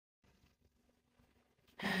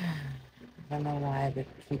don't know why they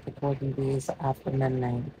keep recording these after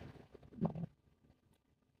midnight.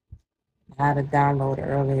 I had a download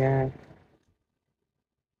earlier.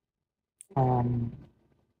 Um,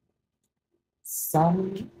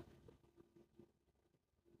 some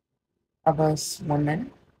of us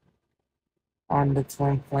women on the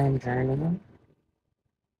twin flame journey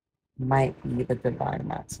might be the divine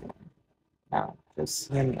masculine. Now,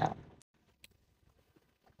 just hear me out.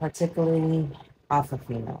 Particularly alpha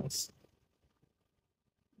females.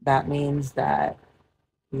 That means that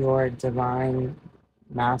your divine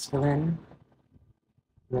masculine,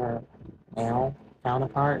 your male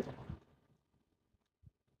counterpart,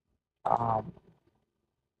 um,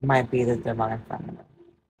 might be the divine feminine.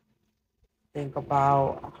 Think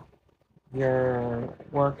about your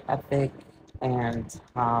work ethic and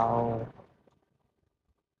how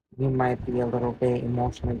you might be a little bit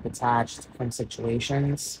emotionally detached from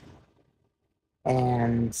situations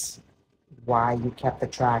and why you kept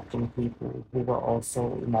attracting people who were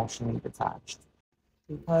also emotionally detached.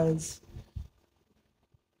 Because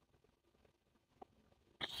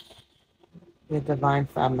your divine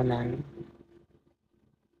feminine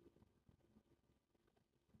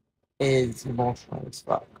is emotional as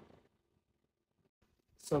fuck.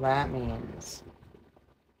 So that means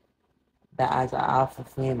that as an alpha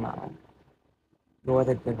female, you're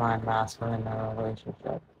the divine masculine in a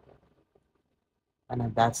relationship. And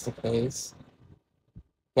if that's the case,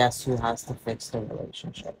 guess who has to fix the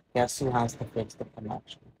relationship? Guess who has to fix the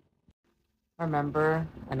connection? Remember,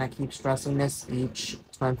 and I keep stressing this, each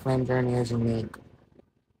twin flame journey is unique.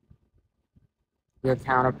 Your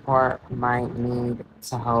counterpart might need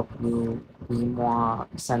to help you be more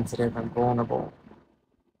sensitive and vulnerable.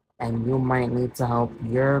 And you might need to help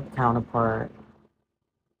your counterpart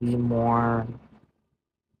be more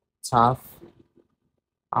tough,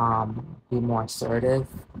 be more assertive,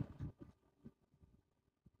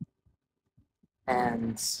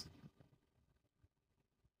 and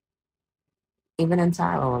even in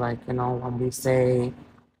tarot, like when we say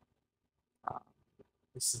uh,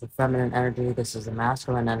 this is the feminine energy, this is the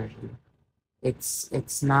masculine energy,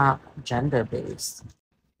 it's not gender based.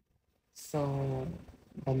 So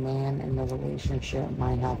the man in the relationship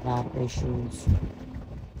might have had issues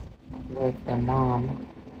with their mom,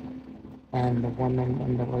 and the woman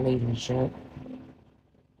in the relationship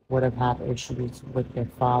would have had issues with their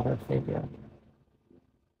father figure.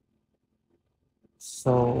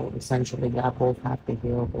 So essentially, y'all both have to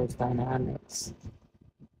heal those dynamics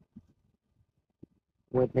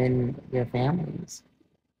within your families.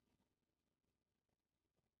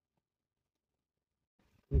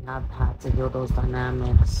 You have had to heal those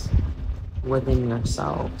dynamics within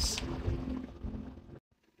yourselves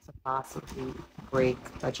to possibly break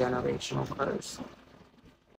a generational curse.